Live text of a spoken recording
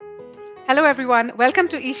Hello everyone, welcome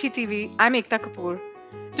to Ishi TV. I'm Ekta Kapoor.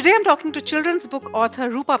 Today I'm talking to children's book author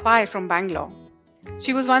Roopa Pai from Bangalore.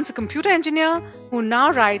 She was once a computer engineer who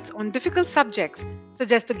now writes on difficult subjects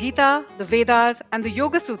such as the Gita, the Vedas, and the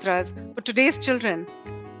Yoga Sutras for today's children.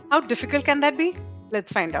 How difficult can that be?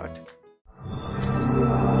 Let's find out.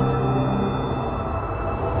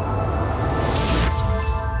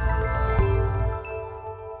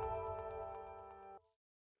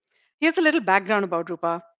 Here's a little background about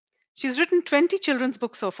Rupa. She's written 20 children's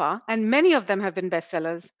books so far, and many of them have been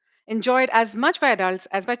bestsellers, enjoyed as much by adults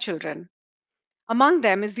as by children. Among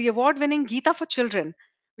them is the award winning Gita for Children,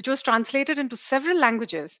 which was translated into several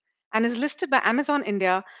languages and is listed by Amazon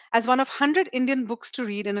India as one of 100 Indian books to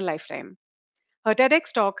read in a lifetime. Her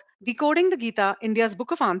TEDx talk, Decoding the Gita, India's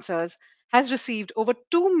Book of Answers, has received over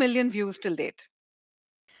 2 million views till date.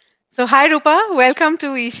 So, hi Rupa, welcome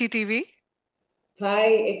to Ishi TV.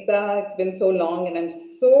 Hi, Ekta. It's been so long, and I'm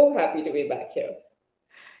so happy to be back here.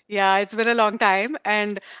 Yeah, it's been a long time.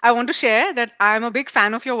 And I want to share that I'm a big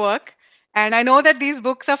fan of your work. And I know that these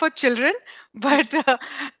books are for children, but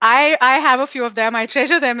I have a few of them. I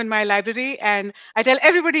treasure them in my library. And I tell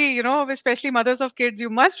everybody, especially mothers of kids, you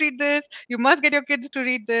must read this. You must get your kids to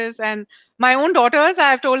read this. And my own daughters,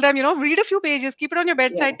 I've told them, read a few pages, keep it on your Yeah,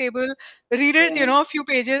 bedside table, read it, yeah. a few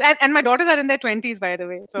pages. And my daughters are in their 20s, by the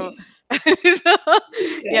way. So,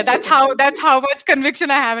 yeah, Congratulations. that's how much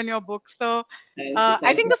conviction I have in your books. So, Thank you. I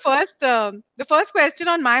Thank think you. the first question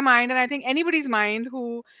on my mind, and I think anybody's mind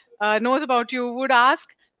who knows about you would ask,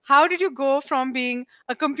 how did you go from being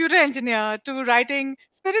a computer engineer to writing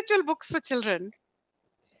spiritual books for children?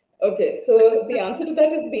 Okay, so the answer to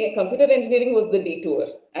that is the computer engineering was the detour,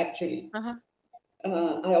 actually. Uh-huh.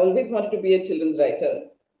 I always wanted to be a children's writer.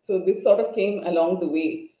 So this sort of came along the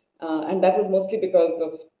way. And that was mostly because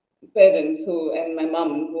of parents who, and my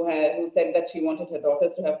mom, who said that she wanted her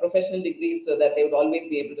daughters to have professional degrees so that they would always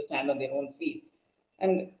be able to stand on their own feet.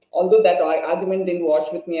 And although that argument didn't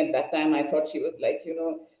wash with me at that time, I thought she was like,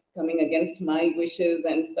 coming against my wishes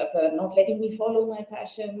and stuff, not letting me follow my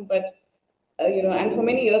passion. But and for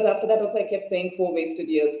many years after that, also I kept saying 4 wasted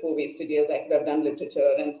years, 4 wasted years. I could have done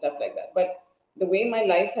literature and stuff like that. But the way my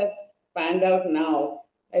life has panned out now,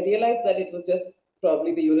 I realized that it was just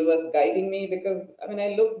probably the universe guiding me because when I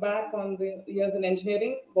look back on the years in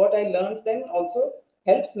engineering, what I learned then also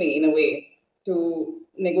helps me in a way to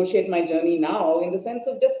negotiate my journey now in the sense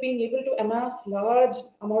of just being able to amass large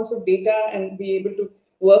amounts of data and be able to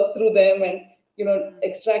work through them and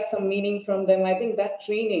extract some meaning from them. I think that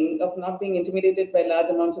training of not being intimidated by large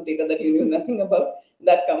amounts of data that you knew nothing about,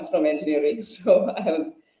 that comes from engineering. So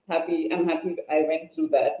I'm happy I went through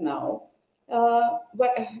that now.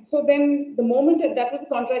 So then the moment that was the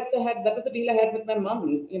contract I had, that was the deal I had with my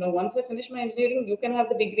mom. Once I finish my engineering, you can have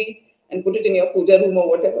the degree and put it in your puja room or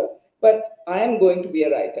whatever. But I am going to be a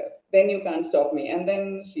writer. Then you can't stop me. And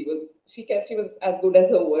then she was as good as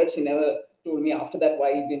her word. She never told me after that why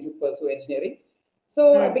you didn't pursue engineering.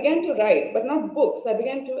 So I Hmm. began to write, but not books. I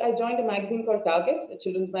joined a magazine called Target, a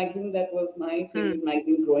children's magazine that was my Hmm. favorite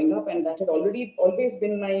magazine growing up, and that had already always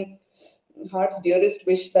been my heart's dearest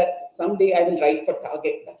wish that someday I will write for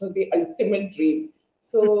Target. That was the ultimate dream.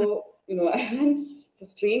 So, and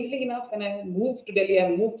strangely enough, when I moved to Delhi,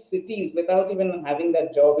 I moved cities without even having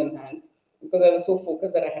that job in hand because I was so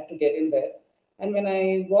focused that I had to get in there. And when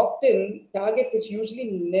I walked in, Target, which usually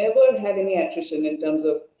never had any attrition in terms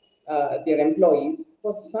of their employees,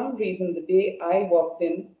 for some reason, the day I walked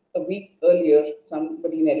in a week earlier,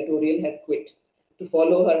 somebody in editorial had quit to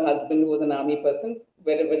follow her husband, who was an army person,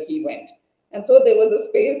 wherever he went. And so there was a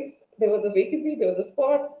space, there was a vacancy, there was a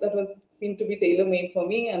spot that was seemed to be tailor made for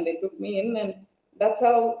me, and they took me in, and that's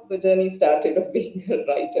how the journey started of being a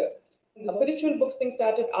writer. The spiritual books thing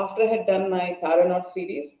started after I had done my Taranot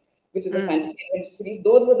series, which is a Hmm. fantasy adventure series.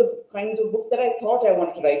 Those were the kinds of books that I thought I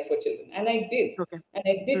wanted to write for children, and I did. Okay. And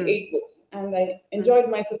I did Hmm. 8 books, and I Hmm. enjoyed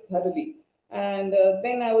myself thoroughly. And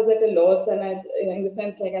then I was at a loss, and in the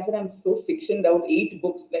sense, like I said, I'm so fictioned out 8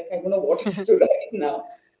 books, like I don't know what else to write now.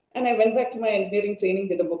 And I went back to my engineering training,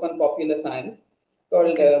 did a book on popular science called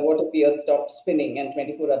Okay. What If the Earth Stopped Spinning and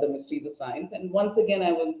 24 Other Mysteries of Science. And once again,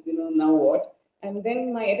 I was, now what? And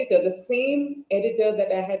then my editor, the same editor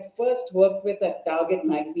that I had first worked with at Target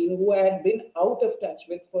magazine, who I had been out of touch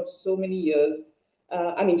with for so many years.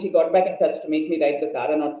 I mean, she got back in touch to make me write the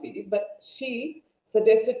Taranot series, but she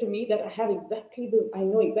suggested to me that I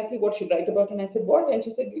know exactly what she'd write about. And I said, what? And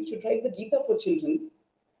she said, you should write the Gita for children.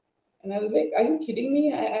 And I was like, "Are you kidding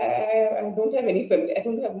me? I don't have I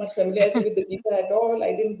don't have much familiarity with the Gita at all.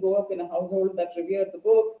 I didn't grow up in a household that revered the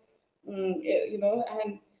book, and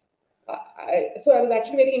So I was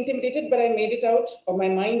actually very intimidated, but I made it out, or my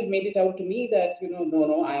mind made it out to me that, no,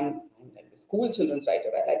 no, I'm like a school children's writer.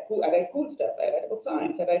 I write cool stuff. I write about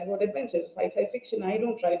science. I write about adventure, sci-fi fiction. I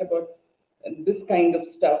don't write about this kind of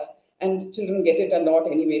stuff. And children get it a lot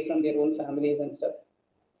anyway from their own families and stuff.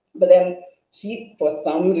 But then she, for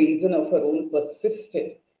some reason of her own,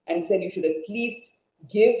 persisted and said, you should at least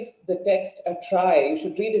give the text a try. You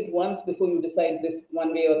should read it once before you decide this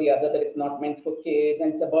one way or the other that it's not meant for kids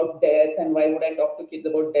and it's about death. And why would I talk to kids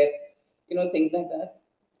about death? Things like that.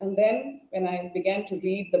 And then when I began to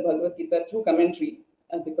read the Bhagavad Gita through commentary,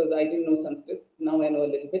 because I didn't know Sanskrit, now I know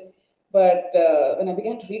a little bit. But when I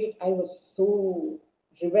began to read it, I was so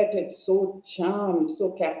riveted, so charmed,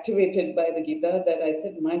 so captivated by the Gita that I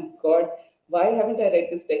said, "My God, why haven't I read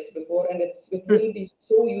this text before?" And it Mm. will be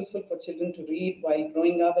so useful for children to read while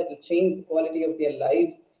growing up. It will change the quality of their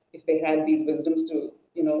lives if they had these wisdoms to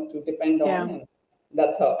depend on. Yeah. And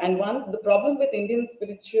that's how. And once the problem with Indian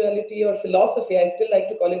spirituality or philosophy, I still like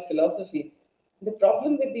to call it philosophy. The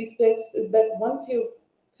problem with these texts is that once you've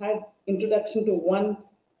had introduction to one,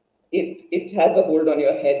 it has a hold on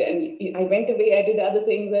your head. And I went away, I did other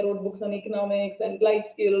things. I wrote books on economics and life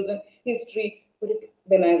skills and history. But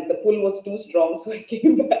the pull was too strong, so I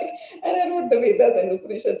came back and I wrote the Vedas and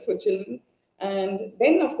Upanishads for children. And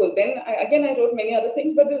then, of course, again I wrote many other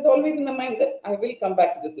things. But there was always in my mind that I will come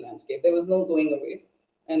back to this landscape. There was no going away.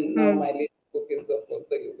 And now Mm. my latest book is, of course,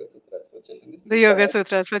 the Yoga Sutras for children, which The just come Yoga out.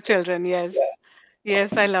 Sutras for children. Yes. Yeah.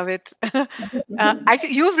 Yes, I love it.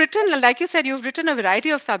 Actually, you've written, like you said, you've written a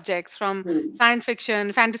variety of subjects from Hmm. science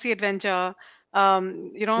fiction, fantasy adventure,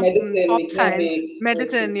 Medicine, pop science, economics,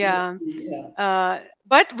 medicine. Yeah. yeah.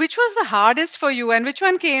 But which was the hardest for you, and which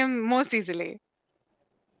one came most easily?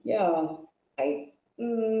 Yeah, I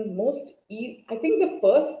I think the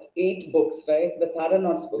first 8 books, right, the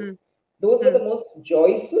Tharanauts books, Mm, those were mm, the most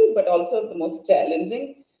joyful, but also the most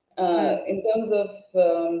challenging mm, in terms of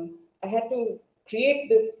I had to create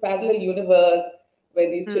this parallel universe where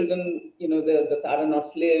these mm, children, the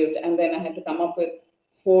Tharanauts lived, and then I had to come up with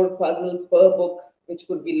 4 puzzles per book, which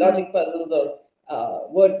could be mm, logic puzzles or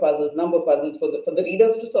word puzzles, number puzzles for the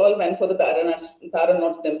readers to solve and for the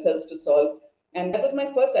Tharanauts themselves to solve. And that was my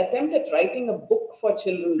first attempt at writing a book for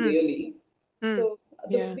children, mm, really. mm. So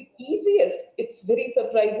Yeah. the easiest, it's very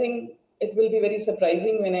surprising. It will be very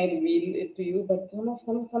surprising when I reveal it to you, but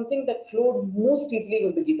something that flowed most easily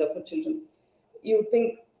was the Gita for children. You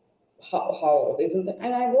think, how isn't that?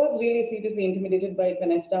 And I was really seriously intimidated by it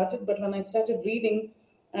when I started, but when I started reading,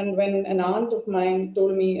 and when an aunt of mine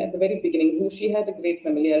told me at the very beginning, who she had a great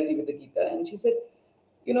familiarity with the Gita, and she said,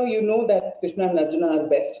 you know that Krishna and Arjuna are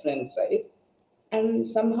best friends, right? And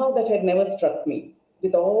somehow that had never struck me.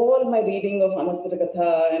 With all my reading of Amastra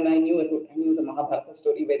Katha, and I knew the Mahabharata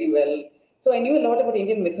story very well. So I knew a lot about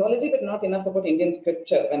Indian mythology, but not enough about Indian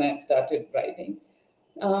scripture when I started writing.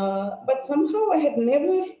 But somehow I had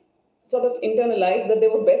never sort of internalized that they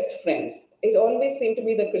were best friends. It always seemed to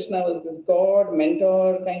me that Krishna was this god,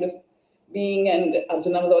 mentor kind of being, and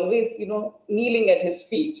Arjuna was always, kneeling at his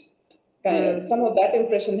feet. Kind of, Mm, some of that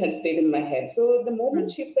impression had stayed in my head. So the moment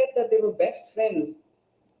mm, she said that they were best friends,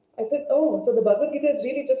 I said, "Oh, so the Bhagavad Gita is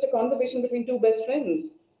really just a conversation between 2 best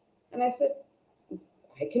friends." And I said,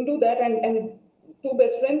 I can do that. And 2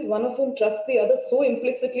 best friends, one of whom trusts the other so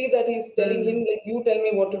implicitly that he's telling mm, him, like, you tell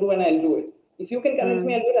me what to do and I'll do it. If you can convince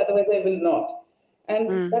me, mm, I'll do it, otherwise I will not. And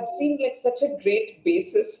mm, that seemed like such a great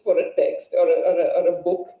basis for a text or a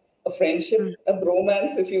book, a mm, friendship, a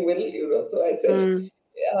bromance, if you will. So I said, mm,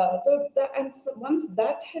 yeah. So once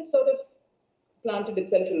that had sort of planted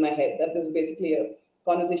itself in my head, that this is basically a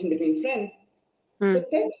conversation between friends, the mm,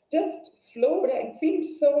 text just flowed. It seemed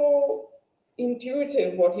so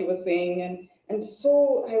intuitive what he was saying, and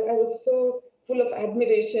so I was so full of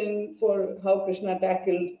admiration for how Krishna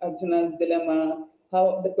tackled Arjuna's dilemma,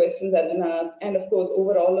 how the questions Arjuna asked, and of course,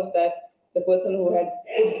 over all of that, the person who had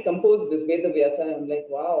composed this Veda Vyasa, I'm like,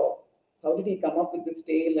 wow, how did he come up with this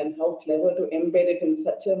tale and how clever to embed it in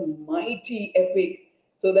such a mighty epic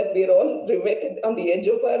so that we're all riveted on the edge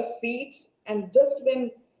of our seats. And just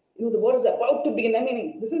when the war is about to begin, I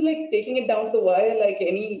mean, this is like taking it down to the wire, like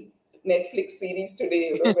any Netflix series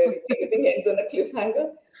today, where everything ends on a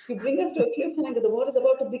cliffhanger. You bring us to a cliffhanger, the war is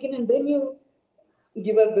about to begin, and then you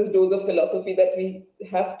give us this dose of philosophy that we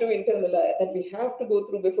have to internalize, that we have to go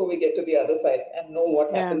through before we get to the other side and know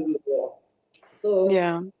what yeah. happens in the war. So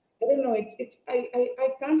Yeah. I don't know. I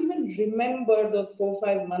can't even remember those 4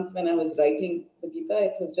 5 months when I was writing the Gita.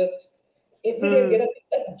 It was just every day I get Mm, up with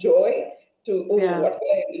such joy. to, oh, Yeah. what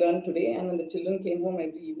will I learn today? And when the children came home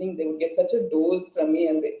every evening, they would get such a dose from me,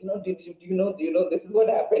 and they, do you know, this is what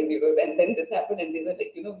happened, then this happened, and they were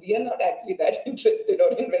like, we are not actually that interested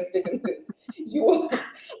or invested in this. You are,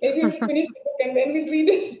 maybe you should finish the book and then we'll read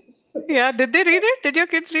it. So, Yeah. Did they read it? Did your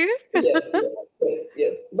kids read yes, it? yes, yes,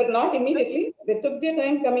 yes, but not immediately. They took their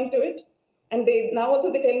time coming to it, and they now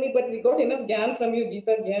also they tell me, but we got enough gyan from you,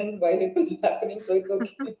 Geeta Gyan, while it was happening, so it's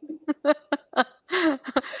okay.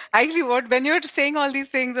 Actually, what when you're saying all these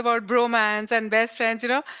things about bromance and best friends,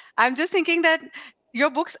 I'm just thinking that your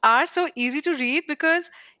books are so easy to read because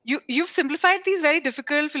you've simplified these very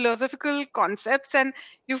difficult philosophical concepts and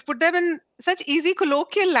you've put them in such easy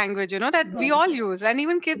colloquial language, that we all use and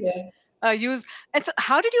even kids Yeah. use. And so,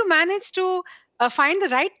 how did you manage to find the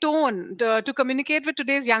right tone to communicate with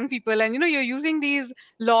today's young people? And you're using these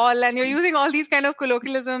lol and you're using all these kind of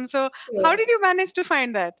colloquialisms. So, how Yeah. did you manage to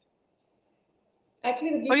find that?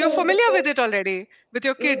 Actually, the Or Gita you're was the familiar with first. it already with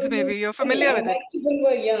your kids, maybe. You're I mean, familiar with my it. children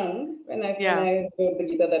were young when Yeah. I wrote the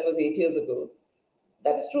Gita. That was 8 years ago.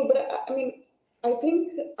 That is true, but I mean, I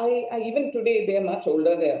think I even today they are much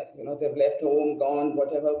older. They've left home, gone,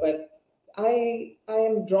 whatever. But I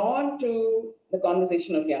am drawn to the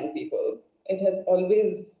conversation of young people. It has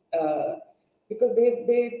always because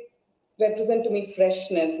they represent to me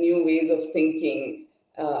freshness, new ways of thinking.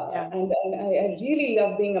 Yeah. And I really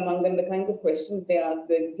love being among them, the kinds of questions they ask,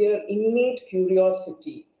 their innate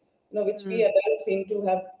curiosity, which we Mm. adults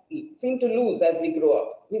seem to lose as we grow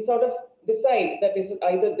up. We sort of decide that this is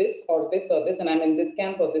either this or this or this, and I'm in this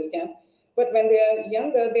camp or this camp. But when they are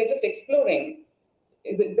younger, they're just exploring.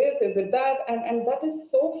 Is it this? Is it that? And that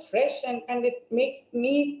is so fresh, and it makes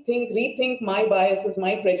me rethink my biases,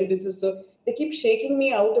 my prejudices. So they keep shaking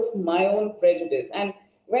me out of my own prejudice. And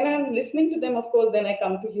when I'm listening to them, of course, then I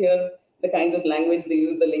come to hear the kinds of language they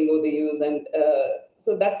use, the lingo they use, and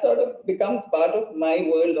so that sort of becomes part of my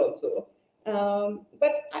world also.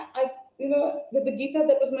 But with the Gita,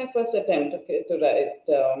 that was my first attempt, okay, to write.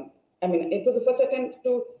 I mean, it was the first attempt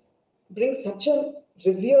to bring such a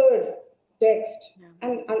revered text. Yeah.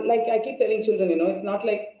 And like I keep telling children, it's not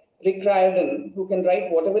like Rick Riordan, who can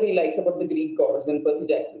write whatever he likes about the Greek gods in the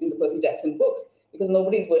Percy Jackson books, because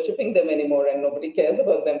nobody's worshipping them anymore and nobody cares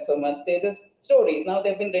about them so much. They're just stories. Now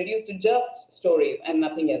they've been reduced to just stories and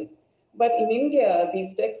nothing else. But in India,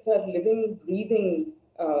 these texts are living, breathing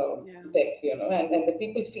Yeah. texts, and the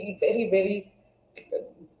people feel very, very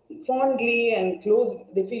fondly and close.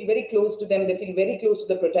 They feel very close to them. They feel very close to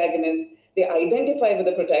the protagonist. They identify with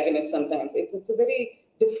the protagonist sometimes. It's a very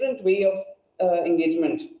different way of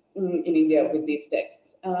engagement in India Mm. with these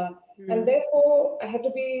texts. And Mm. therefore, I had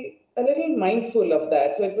to be a little mindful of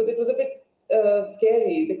that. So it was a bit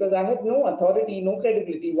scary because I had no authority, no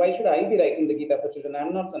credibility. Why should I be writing the Gita for children?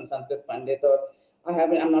 I'm not some Sanskrit Pandit, or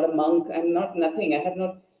I'm not a monk. I'm not nothing. I have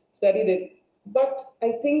not studied it. But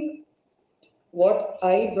I think what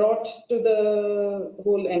I brought to the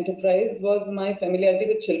whole enterprise was my familiarity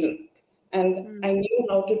with children. And I Mm. knew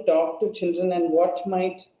how to talk to children and what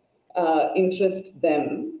might interest them.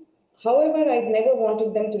 However, I'd never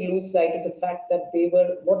wanted them to lose sight of the fact that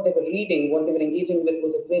what they were reading, what they were engaging with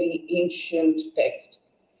was a very ancient text.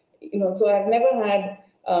 So I've never had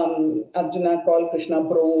Arjuna call Krishna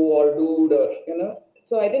bro or dude, or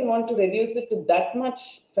so I didn't want to reduce it to that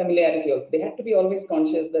much familiarity. Also, they had to be always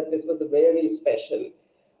conscious that this was a very special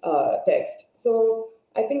text. So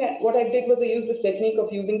I think what I did was I used this technique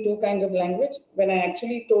of using two kinds of language. When I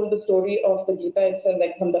actually told the story of the Gita itself,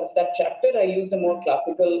 like of that chapter, I used a more Mm.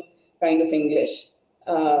 classical kind of English,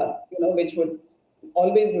 Mm. which would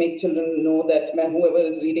always make children know that whoever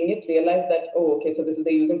is reading it realize that, oh, okay, so this is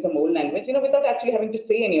they're using some old language, without actually having to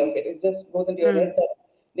say any of it. It just goes into your Mm. head that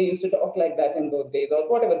they used to talk like that in those days, or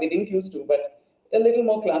whatever. They didn't used to, but a little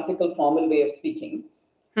more classical, formal way of speaking.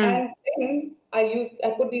 Mm. And then I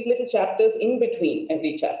put these little chapters in between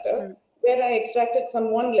every chapter, Mm. where I extracted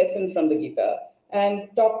some one lesson from the Gita and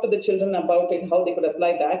talked to the children about it, how they could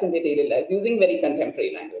apply that in their daily lives using very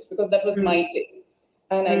contemporary language, because that was Mm. my take.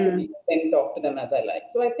 And I could Mm. then talk to them as I like.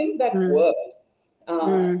 So I think that Mm. worked.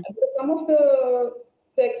 Mm. Some of the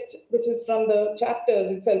text, which is from the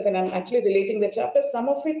chapters itself, and I'm actually relating the chapters, some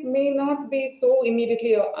of it may not be so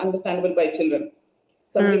immediately understandable by children.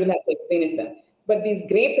 Somebody will Mm. have to explain it to them. But these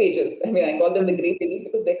gray pages, I mean, I call them the Mm. gray pages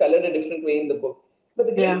because they're colored a different way in the book. But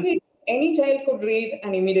the gray Yeah. pages, any child could read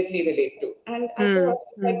and immediately relate to. And I Mm. thought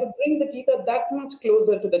I Mm. could bring the Gita that much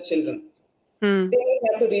closer to the children. Mm. They may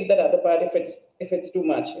have to read that other part if it's too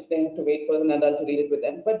much, if they have to wait for an adult to read it with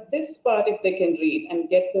them. But this part, if they can read and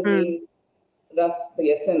get the Mm. main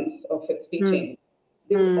the essence of its Mm. teachings,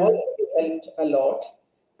 they would Mm. already helped a lot.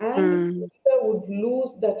 and Mm. Gita would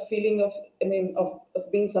lose that feeling of, I mean, of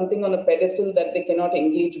being something on a pedestal that they cannot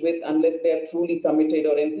engage with unless they are truly committed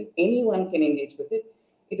or anything. Anyone can engage with it.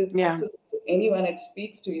 It is Yeah. accessible to anyone. It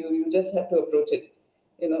speaks to you. You just have to approach it.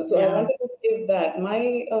 So I Yeah. wanted to give that. My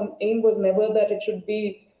aim was never that it should be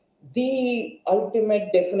the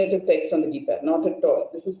ultimate definitive text on the Gita. Not at all.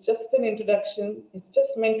 This is just an introduction. It's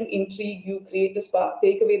just meant to intrigue you, create a spark,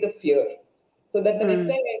 take away the fear, so that the next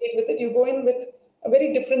Mm. time you engage with it, you go in with a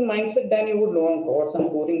very different mindset than you would know. Oh God, some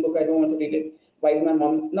boring book, I don't want to read it. Why is my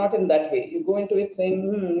mom? Not in that way. You go into it saying,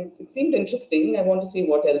 it seemed interesting. I want to see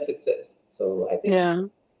what else it says. So I think, Yeah.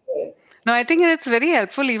 uh, No, I think it's very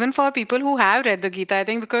helpful even for people who have read the Gita. I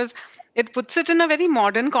think because it puts it in a very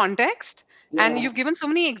modern context, and yeah, you've given so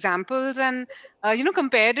many examples, and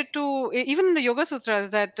compared it to even in the Yoga Sutras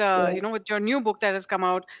that yeah, with your new book that has come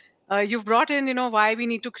out, you've brought in why we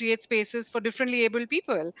need to create spaces for differently abled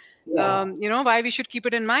people, yeah, why we should keep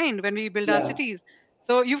it in mind when we build our yeah, cities.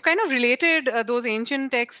 So you've kind of related those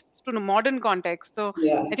ancient texts to the modern context. So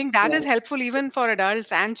yeah, I think that yeah. is helpful even for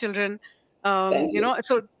adults and children, Thank you.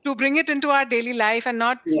 so to bring it into our daily life and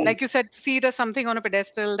not, Yeah, like you said, see it as something on a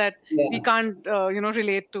pedestal that we yeah. can't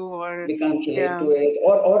relate to, or We can't relate yeah. to it,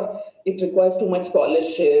 or it requires too much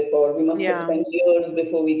scholarship, or we must have Yeah. spent years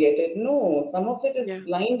before we get it. No, some of it is Yeah.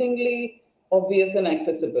 blindingly obvious and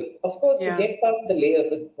accessible. Of course, to Yeah. get past the layers,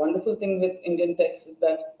 the wonderful thing with Indian texts is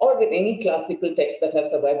that, or with any classical texts that have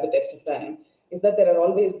survived the test of time, is that there are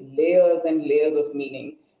always layers and layers of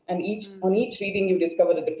meaning. And on Mm. each reading, you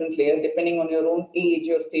discover a different layer depending on your own age,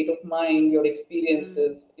 your state of mind, your Mm.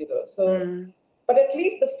 experiences. So, Mm. but at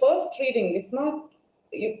least the first reading, it's not,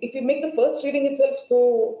 if you make the first reading itself so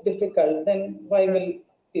difficult, then why Mm. will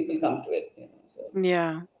people come to it? So,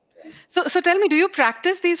 Yeah. So tell me, do you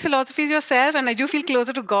practice these philosophies yourself, and do you feel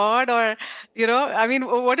closer to God, or I mean,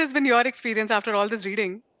 what has been your experience after all this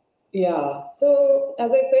reading? yeah. So,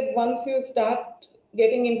 as I said, once you start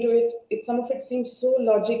getting into it, some of it seems so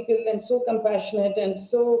logical and so compassionate and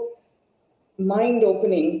so mind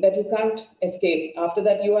opening that you can't escape. After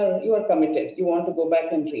that, you are committed. You want to go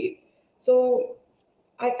back and read. So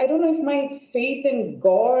I don't know if my faith in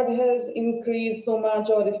God has increased so much,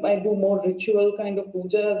 or if I do more ritual kind of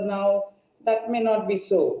pujas now. That may not be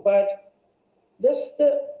so, but just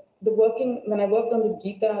the working, when I worked on the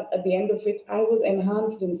Gita, at the end of it, I was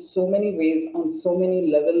enhanced in so many ways, on so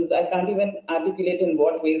many levels. I can't even articulate in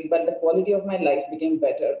what ways, but the quality of my life became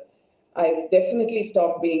better. I definitely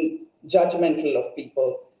stopped being judgmental of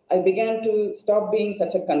people. I began to stop being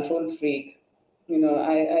such a control freak.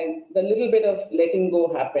 The little bit of letting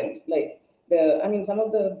go happened. Like, I mean, some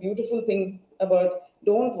of the beautiful things about,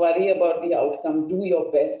 don't worry about the outcome, do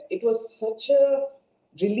your best. It was such a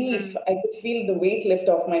relief. Mm. I could feel the weight lift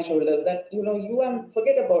off my shoulders, that Mm.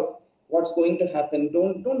 forget about what's going to happen.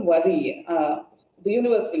 Don't worry. The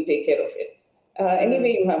universe will take care of it.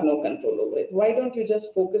 Anyway, Mm. you have no control over it. Why don't you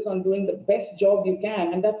just focus on doing the best job you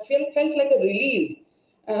can? And that felt like a release.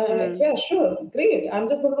 And I'm like, Mm. yeah, sure, great. I'm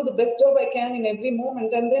just going to do the best job I can in every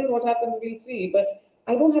moment, and then what happens, we'll see. But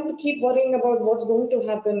I don't have to keep worrying about what's going to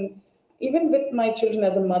happen. Even with my children,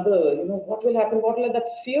 as a mother, what will happen? What will that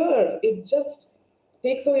fear? It just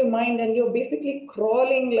takes over your mind, and you're basically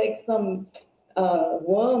crawling like some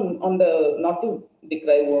worm on the, not to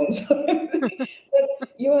decry worms, but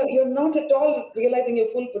you're not at all realizing your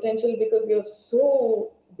full potential because you're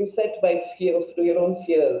so beset by fear of your own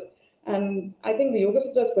fears. And I think the Yoga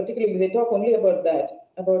Sutras, particularly, they talk only about that,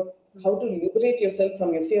 about how to liberate yourself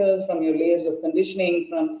from your fears, from your layers of conditioning,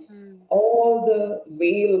 from Mm. all the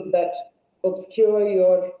veils that obscure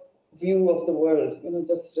your view of the world.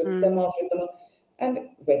 Just rip them Mm. off, rip them off. And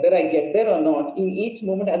whether I get there or not, in each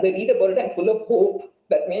moment, as I read about it, I'm full of hope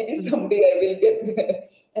that maybe Mm. someday I will get there.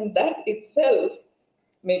 And that itself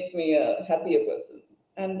makes me a happier person.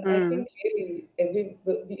 And I Mm. think really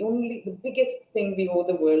the biggest thing we owe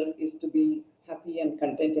the world is to be happy and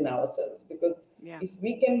content in ourselves. Because Yeah. if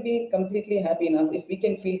we can be completely happy in us, if we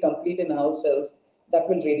can feel complete in ourselves, that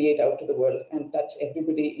will radiate out to the world and touch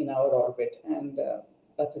everybody in our orbit. And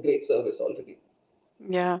that's a great service already.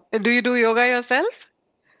 Yeah. Do you do yoga yourself?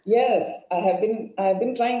 Yes, I've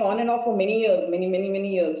been trying on and off for many years, many, many, many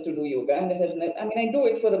years to do yoga, and it has never. I mean, I do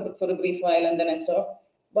it for a brief while, and then I stop.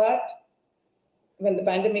 But when the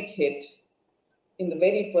pandemic hit, in the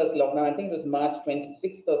very first lockdown, I think it was March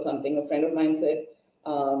 26th or something, a friend of mine said,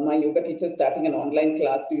 my yoga teacher is starting an online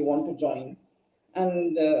class. Do you want to join?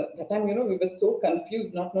 And that time, we were so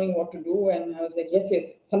confused, not knowing what to do. And I was like, yes,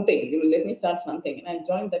 yes, something, let me start something. And I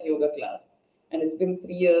joined that yoga class. And it's been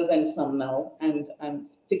 3 years and some now, and I'm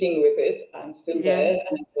sticking with it. I'm still Yes. there.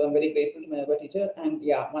 And so I'm very grateful to my yoga teacher. And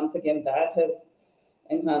yeah, once again, that has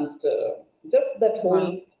enhanced just that Wow.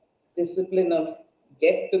 whole discipline of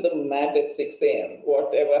get to the mat at 6 a.m.,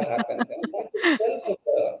 whatever happens. And that itself is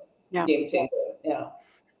a Yeah. game changer. Yeah.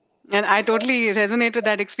 And I totally resonate with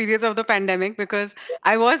that experience of the pandemic because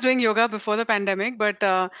I was doing yoga before the pandemic, but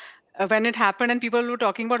when it happened and people were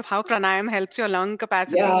talking about how pranayam helps your lung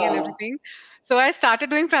capacity and Yeah. everything, so I started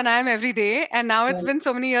doing pranayam every day. And now it's Yeah. been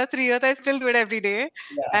so many years, 3 years, I still do it every day.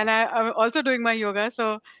 Yeah. And I'm also doing my yoga.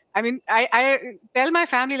 So I mean, I tell my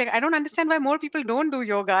family like I don't understand why more people don't do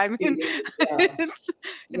yoga. I mean, Seriously. Yeah. it's,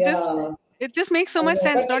 it just Yeah. it just makes so I much know.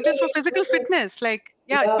 But sense, not even just for if physical yoga, fitness, like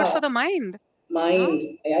yeah, but yeah. for the mind, you know. Mind.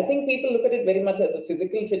 I think people look at it very much as a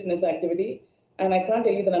physical fitness activity, and I can't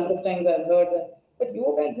tell you the number of times I've heard that. But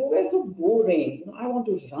yoga is so boring. I want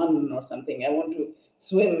to run or something. I want to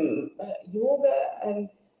swim. Yoga, and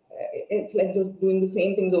it's like just doing the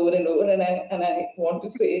same things over and over. And I want to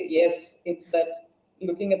say yes, it's that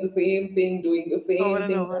looking at the same thing, doing the Over same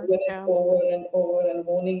and thing over. over and Yeah. over and over, and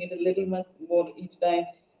honing it a little much more each time,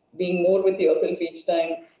 being more with yourself each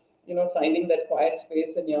time. Finding that quiet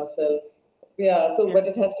space in yourself. Yeah, so Yeah. but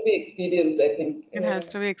it has to be experienced, I think. It has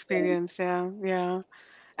to be Yeah. experienced. Yeah. Yeah.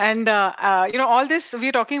 And all this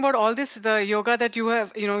we're talking about all this, the yoga that you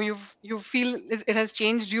have, you feel it has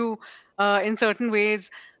changed you in certain ways.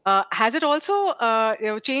 Has it also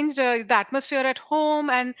changed the atmosphere at home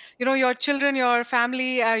and your children, your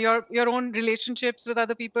family, your own relationships with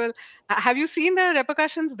other people? Have you seen the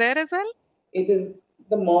repercussions there as well? It is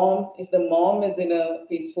the mom. If the mom is in a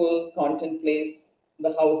peaceful, content place,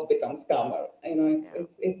 the house becomes calmer. Yeah.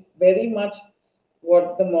 It's very much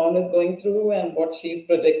what the mom is going through and what she's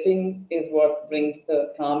projecting is what brings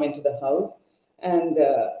the calm into the house. And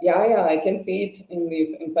yeah, I can see it in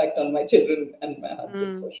the impact on my children and my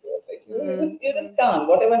husband Mm, for sure. Like mm, you're just mm, calm.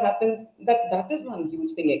 Whatever happens, that is one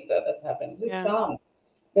huge thing, Ekta, that's happened. Just yeah. calm.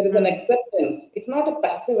 There is an Mm, acceptance. It's not a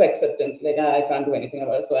passive acceptance, like I can't do anything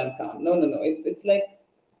about it, so I'm calm. No, no, no. It's like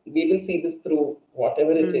we will see this through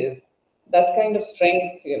whatever it mm, is. That kind mm, of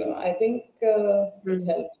strength, I think it mm,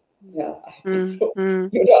 helps. Yeah, I think mm, so.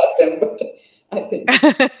 mm. You'd ask them, but I think.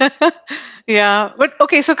 Yeah, but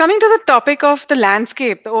okay, so coming to the topic of the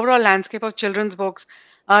landscape, the overall landscape of children's books,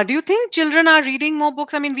 do you think children are reading more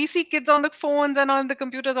books? I mean, we see kids on the phones and on the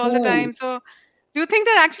computers all the Hmm. time. So, do you think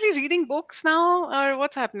they're actually reading books now, or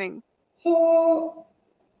what's happening? So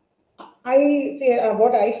I see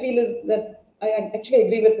what I feel is that I actually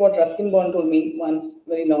agree with what Ruskin Bond told me once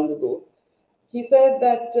very long ago. He said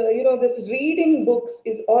that this reading books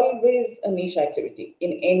is always a niche activity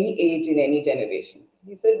in any age, in any generation.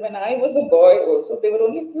 He said when I was a boy, also there were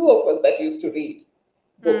only few of us that used to read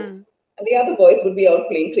books, Mm, and the other boys would be out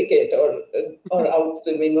playing cricket or out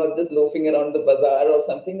swimming or just loafing around the bazaar or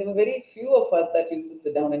something. There were very few of us that used to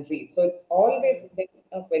sit down and read. So it's always mm, been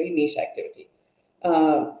a very niche activity.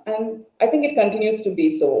 And I think it continues to be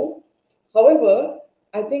so. However,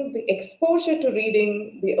 I think the exposure to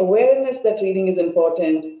reading, the awareness that reading is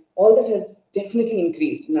important, all that has definitely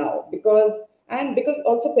increased now because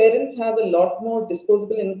also parents have a lot more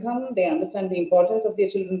disposable income. They understand the importance of their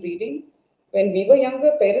children reading. When we were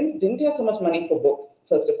younger, parents didn't have so much money for books,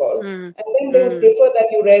 first of all. mm, And then they would mm. prefer that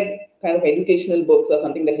you read kind of educational books or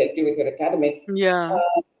something that helped you with your academics. Yeah.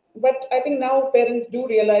 But I think now parents do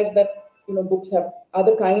realize that books have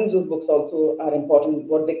other kinds of books also are important.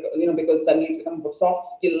 What they because suddenly it's become about soft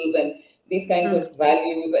skills and these kinds Mm, of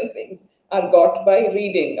values and things are got by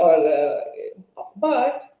reading.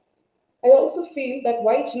 But I also feel that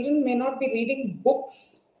while children may not be reading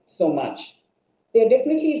books so much, they are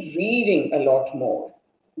definitely reading a lot more,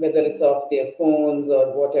 whether it's off their phones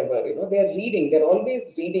or whatever. They are reading. They're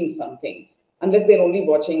always reading something, unless they're only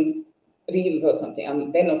watching reels or something. I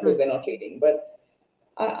mean, then of course mm, they're not reading. But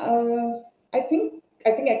I think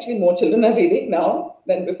actually more children are reading now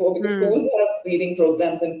than before because mm, schools have reading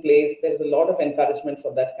programs in place. There's a lot of encouragement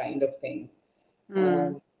for that kind of thing.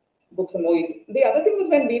 mm, um, Books are more easy. The other thing was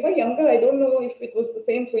when we were younger, I don't know if it was the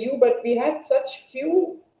same for you, but we had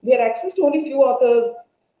access to only few authors.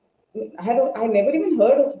 I never even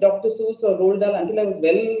heard of Dr. Seuss or Roald Dahl until I was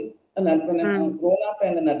when I mm, grown up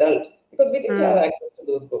and an adult because we didn't have mm, access to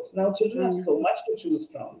those books. Now children have mm, so much to choose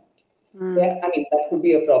from. mm, There, I mean, that could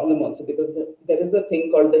be a problem also because there is a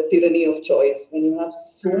thing called the tyranny of choice. When you have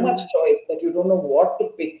so much mm. choice that you don't know what to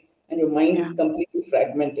pick and your mind Yeah. is completely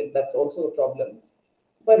fragmented, that's also a problem.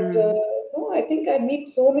 But Mm, no, I think I meet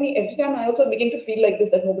so many. Every time I also begin to feel like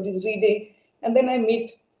this that nobody's reading, and then I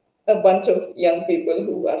meet a bunch of young people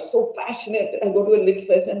who are so passionate. I go to a lit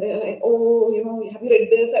fest and they're like, "Oh, have you read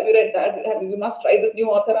this? Have you read that? You must try this new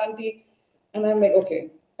author, auntie." And I'm like, "Okay,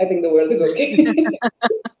 I think the world is okay."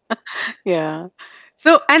 yeah.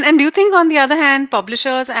 So, and do you think, on the other hand,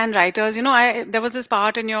 publishers and writers, I there was this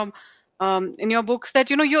part in your books that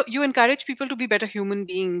you encourage people to be better human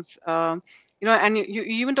beings, and you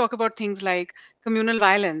even talk about things like communal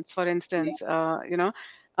violence, for Yeah, instance,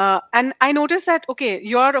 and I noticed that, okay,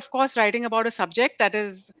 you're of course writing about a subject that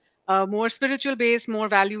is more spiritual based, more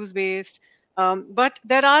values based. But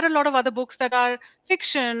there are a lot of other books that are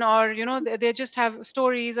fiction, or they just have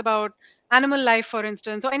stories about animal life, for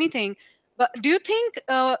instance, or anything. But do you think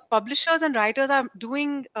publishers and writers are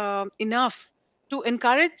doing enough to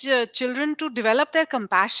encourage children to develop their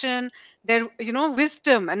compassion, their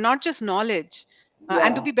wisdom, and not just knowledge,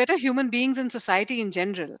 and to yeah. be better human beings in society in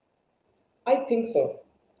general? I think so.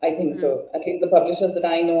 I think Mm, so. At least the publishers that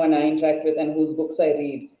I know and I interact with and whose books I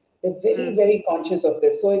read, they're very, mm, very conscious of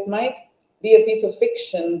this. So it might be a piece of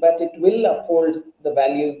fiction, but it will uphold the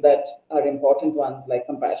values that are important ones, like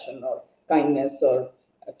compassion or kindness or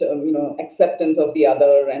acceptance of the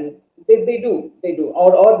other. And they do.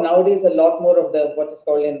 Or nowadays, a lot more of the what is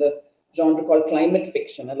called in the genre called climate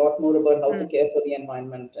fiction, a lot more about how to mm. care for the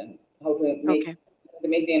environment and how Okay, to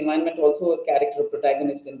make the environment also a character,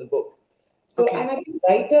 protagonist in the book. So, okay. and I think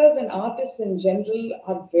writers and artists in general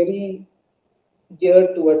are very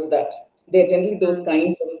geared towards that. They're generally those Mm,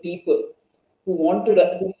 kinds of people who want to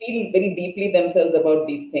mm, who feel very deeply themselves about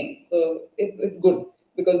these things. So it's good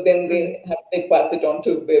because then mm, they pass it on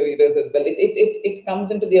to their readers as well. It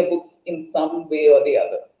comes into their books in some way or the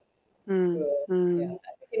other. So mm, yeah, mm.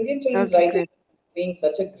 I think Indian children's Okay, writing great. is seeing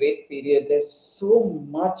such a great period. There's so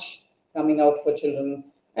much coming out for children,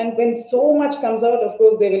 and when so much comes out, of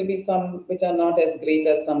course, there will be some which are not as great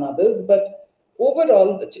as some others. But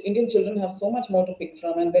overall, the Indian children have so much more to pick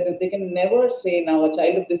from, and they can never say now a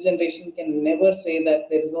child of this generation can never say that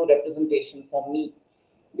there is no representation for me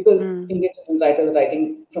because Mm, Indian children's writers are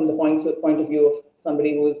writing from the point of view of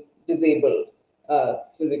somebody who is disabled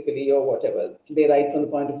physically or whatever. They write from the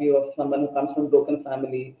point of view of someone who comes from broken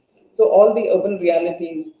family. So all the urban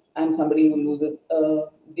realities and somebody who loses a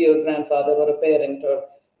dear grandfather or a parent or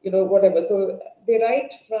whatever. So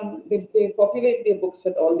they populate their books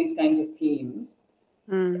with all these kinds of themes.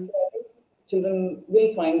 mm. So I think children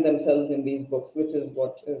will find themselves in these books, which is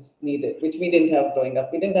what is needed, which we didn't have growing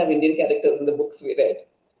up. We didn't have Indian characters in the books we read.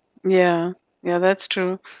 Yeah, yeah, that's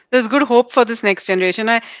true. There's good hope for this next generation.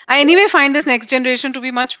 I anyway find this next generation to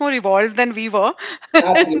be much more evolved than we were,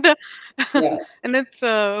 Absolutely. and Yeah. and it's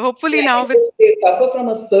hopefully Yeah, I now think with. they suffer from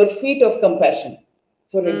a surfeit of compassion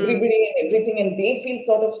for Mm, everybody and everything, and they feel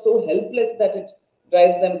sort of so helpless that it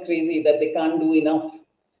drives them crazy that they can't do enough,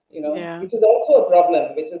 yeah, which is also a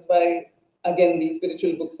problem, which is why, again, these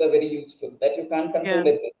spiritual books are very useful, that you can't control yeah,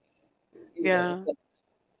 everything. You yeah, can,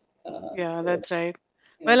 yeah. so, That's right.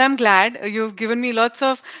 yeah. Well, I'm glad you've given me lots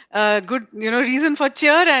of good, reason for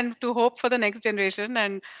cheer and to hope for the next generation.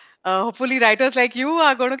 And hopefully, writers like you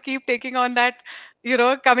are going to keep taking on that,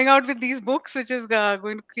 coming out with these books, which is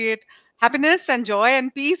going to create happiness and joy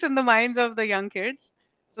and peace in the minds of the young kids.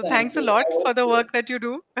 So, Thank thanks a you. lot I hope for the so. work that you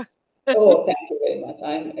do. Oh, thank you very much.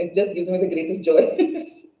 It just gives me the greatest joy.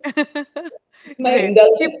 It's my Great.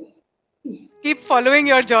 indulgence. Keep following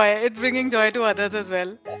your joy. It's bringing joy to others as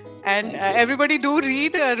well. And Thank you. everybody do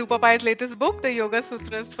read Rupa Pai's latest book, The Yoga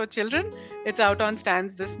Sutras for Children. It's out on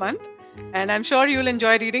stands this month. And I'm sure you'll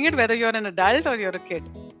enjoy reading it, whether you're an adult or you're a kid.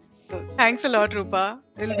 So thanks a lot, Rupa.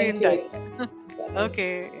 We'll be Thank in you touch. very much. Bye.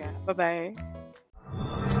 Okay. Yeah. Bye bye.